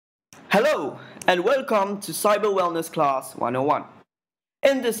Hello and welcome to Cyber Wellness Class 101.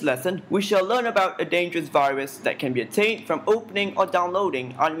 In this lesson, we shall learn about a dangerous virus that can be attained from opening or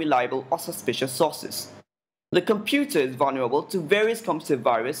downloading unreliable or suspicious sources. The computer is vulnerable to various computer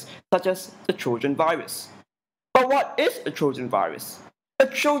viruses such as the Trojan virus. But what is a Trojan virus? A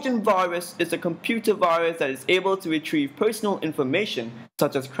Trojan virus is a computer virus that is able to retrieve personal information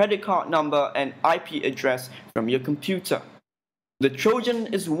such as credit card number and IP address from your computer. The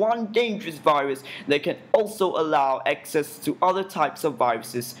Trojan is one dangerous virus that can also allow access to other types of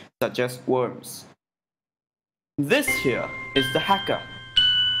viruses such as worms. This here is the hacker,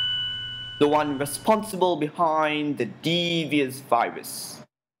 the one responsible behind the devious virus.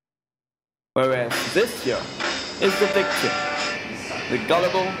 Whereas this here is the victim, the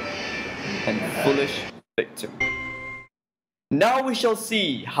gullible and foolish victim. Now we shall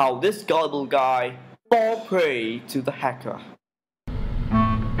see how this gullible guy fall prey to the hacker.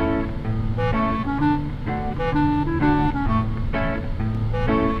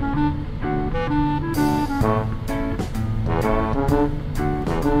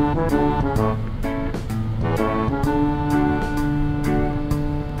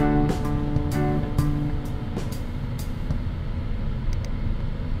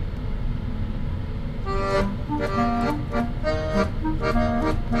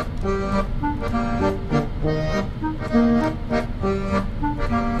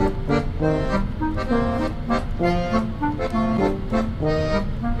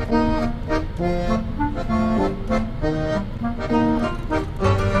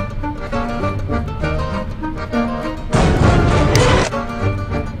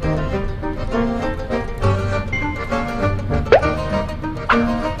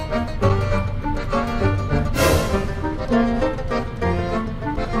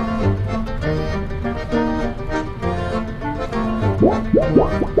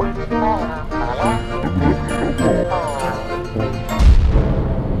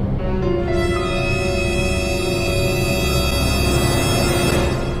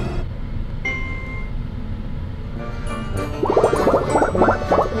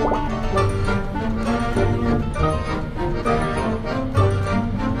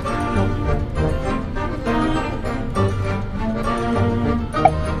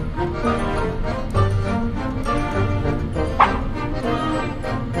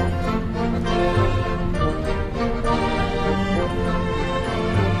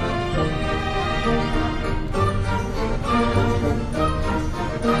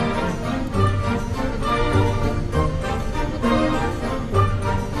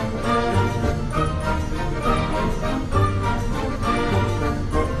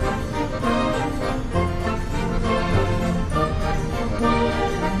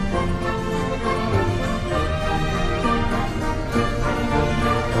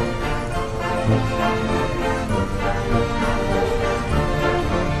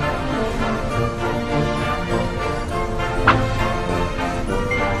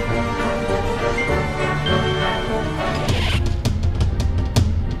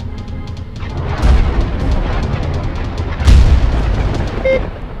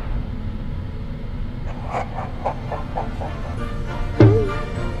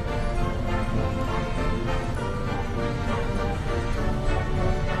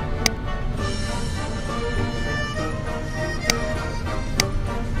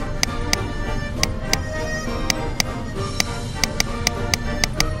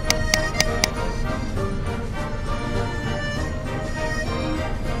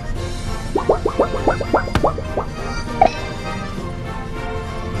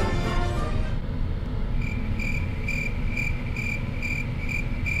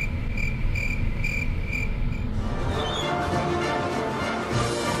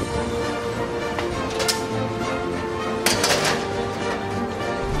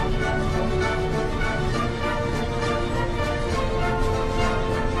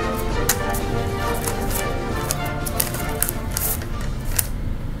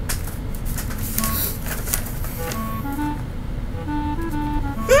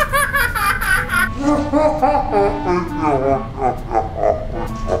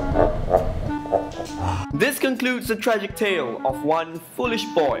 This concludes the tragic tale of one foolish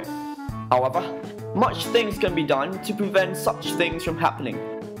boy. However, much things can be done to prevent such things from happening.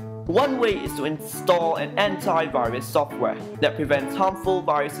 One way is to install an antivirus software that prevents harmful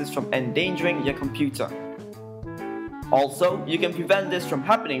viruses from endangering your computer. Also, you can prevent this from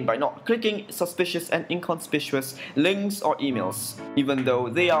happening by not clicking suspicious and inconspicuous links or emails, even though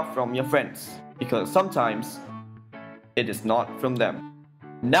they are from your friends, because sometimes it is not from them.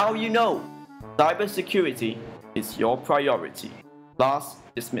 Now you know, cybersecurity is your priority. Class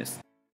dismissed.